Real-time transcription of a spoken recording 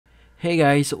Hey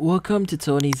guys, welcome to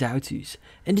Tony's How-Tos.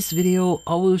 In this video,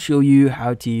 I will show you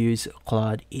how to use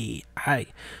Claude AI.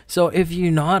 So if you're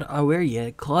not aware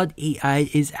yet, Claude AI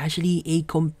is actually a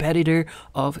competitor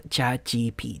of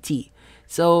ChatGPT.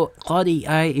 So Claude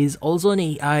AI is also an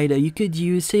AI that you could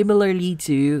use similarly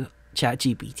to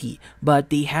ChatGPT, but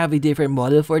they have a different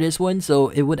model for this one, so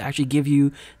it would actually give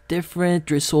you different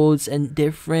results and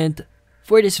different.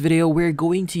 For this video, we're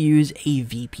going to use a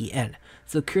VPN.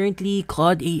 So currently,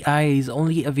 Claude AI is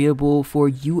only available for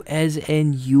US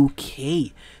and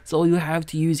UK. So you have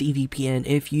to use a VPN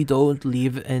if you don't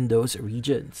live in those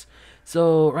regions.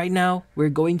 So right now, we're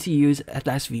going to use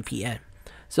Atlas VPN.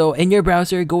 So in your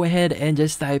browser, go ahead and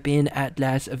just type in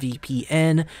Atlas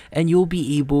VPN and you'll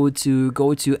be able to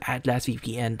go to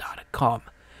atlasvpn.com.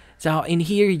 So in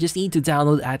here, you just need to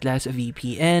download Atlas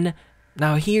VPN.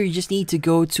 Now here you just need to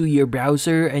go to your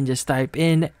browser and just type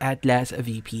in Atlas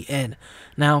VPN.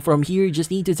 Now from here you just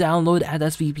need to download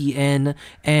Atlas VPN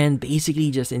and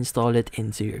basically just install it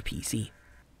into your PC.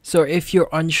 So if you're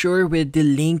unsure with the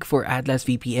link for Atlas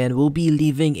VPN, we'll be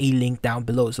leaving a link down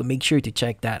below, so make sure to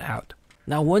check that out.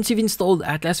 Now once you've installed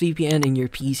Atlas VPN in your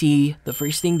PC, the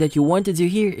first thing that you want to do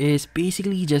here is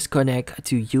basically just connect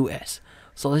to US.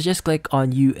 So let's just click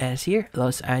on US here,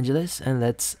 Los Angeles, and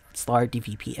let's start the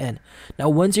VPN. Now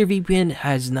once your VPN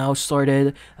has now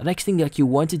started, the next thing that you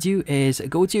want to do is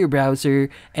go to your browser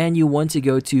and you want to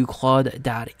go to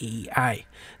Claude.ai.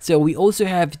 So we also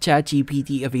have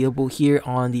ChatGPT available here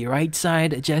on the right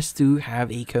side just to have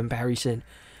a comparison.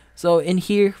 So in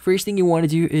here, first thing you want to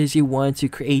do is you want to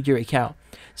create your account.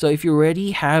 So if you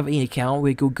already have an account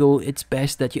with Google, it's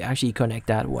best that you actually connect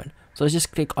that one. So let's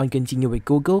just click on continue with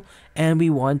Google and we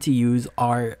want to use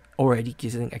our already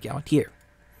existing account here.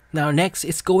 Now next,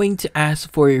 it's going to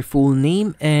ask for your full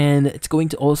name and it's going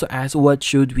to also ask what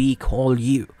should we call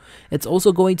you. It's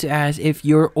also going to ask if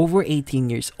you're over 18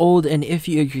 years old and if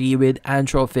you agree with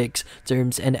Anthropic's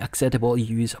terms and acceptable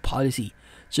use policy.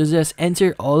 So just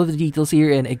enter all of the details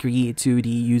here and agree to the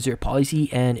user policy,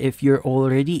 and if you're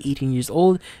already 18 years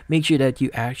old, make sure that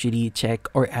you actually check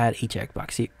or add a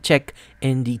checkbox here. Check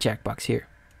in the checkbox here.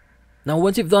 Now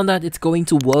once you've done that, it's going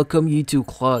to welcome you to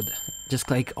Claude. Just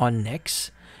click on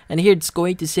next. And here it's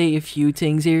going to say a few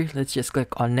things here. Let's just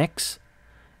click on next.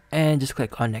 And just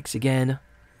click on next again.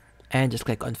 And just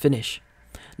click on finish.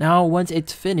 Now once it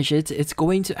finishes, it's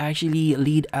going to actually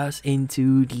lead us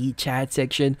into the chat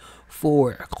section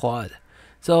for Claude.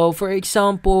 So for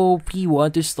example, we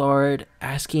want to start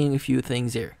asking a few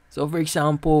things here. So for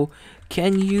example,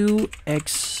 can you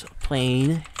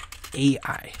explain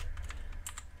AI?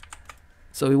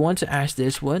 So we want to ask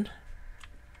this one.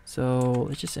 So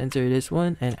let's just enter this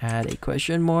one and add a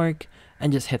question mark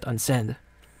and just hit on send.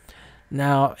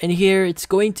 Now in here, it's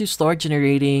going to start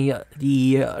generating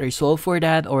the result for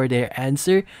that or their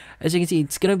answer. As you can see,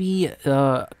 it's gonna be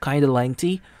kind of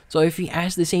lengthy. So if we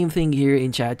ask the same thing here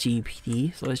in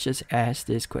ChatGPT, so let's just ask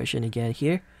this question again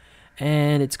here.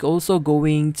 And it's also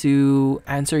going to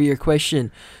answer your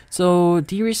question. So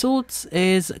the results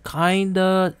is kind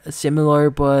of similar,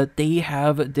 but they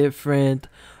have different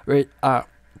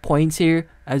points here.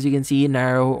 As you can see,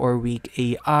 narrow or weak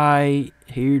AI,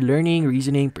 here learning,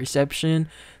 reasoning, perception.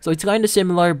 So it's kind of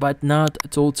similar but not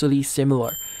totally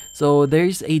similar. So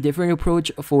there's a different approach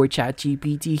for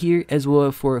ChatGPT here as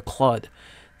well for Claude.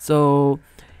 So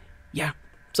yeah,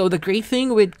 so the great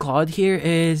thing with Claude here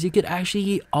is you could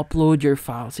actually upload your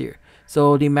files here.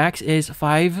 So the max is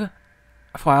 5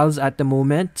 files at the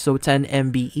moment, so 10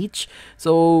 MB each.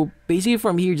 So basically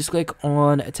from here, just click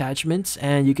on attachments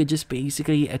and you could just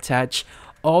basically attach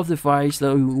all of the files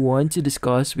that we want to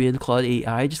discuss with Claude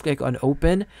AI. Just click on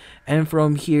open, and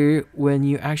from here, when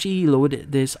you actually load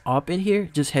this up in here,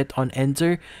 just hit on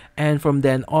enter, and from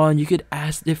then on you could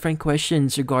ask different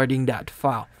questions regarding that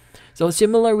file. So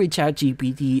similar with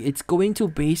ChatGPT, it's going to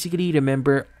basically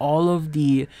remember all of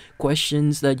the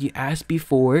questions that you asked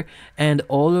before and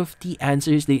all of the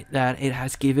answers that it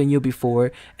has given you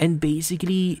before, and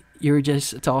basically you're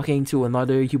just talking to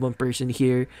another human person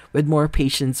here with more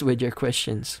patience with your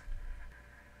questions.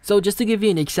 So just to give you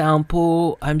an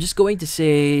example, I'm just going to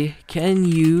say, can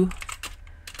you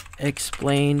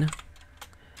explain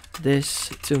this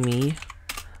to me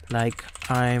like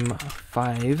I'm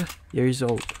 5 years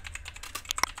old?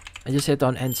 I just hit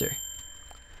on enter.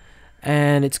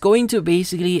 And it's going to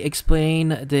basically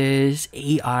explain this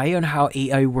AI on how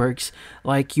AI works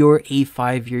like you're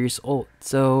 5 years old.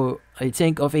 So I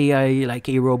think of AI like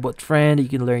a robot friend, you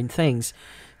can learn things.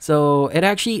 So it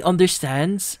actually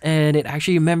understands and it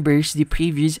actually remembers the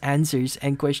previous answers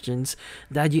and questions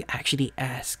that you actually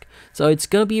ask. So it's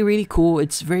gonna be really cool.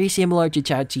 It's very similar to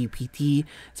ChatGPT.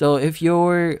 So if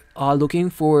you're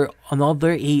looking for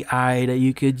another AI that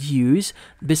you could use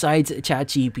besides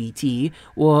ChatGPT,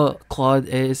 well, Claude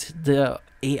is the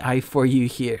AI for you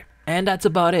here. And that's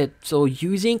about it. So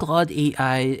using Claude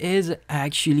AI is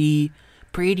actually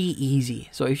pretty easy.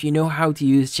 So if you know how to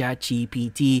use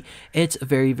ChatGPT, it's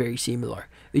very similar.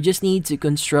 You just need to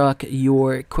construct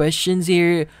your questions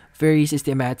here very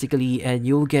systematically and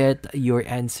you'll get your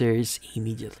answers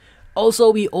immediately. Also,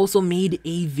 we also made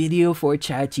a video for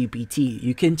ChatGPT.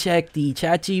 You can check the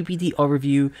ChatGPT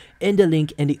overview in the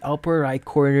link in the upper right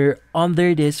corner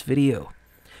under this video.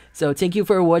 So thank you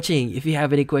for watching. If you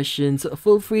have any questions,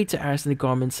 feel free to ask in the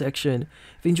comment section.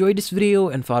 If you enjoyed this video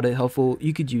and found it helpful,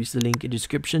 you could use the link in the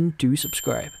description to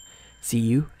subscribe. See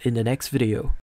you in the next video.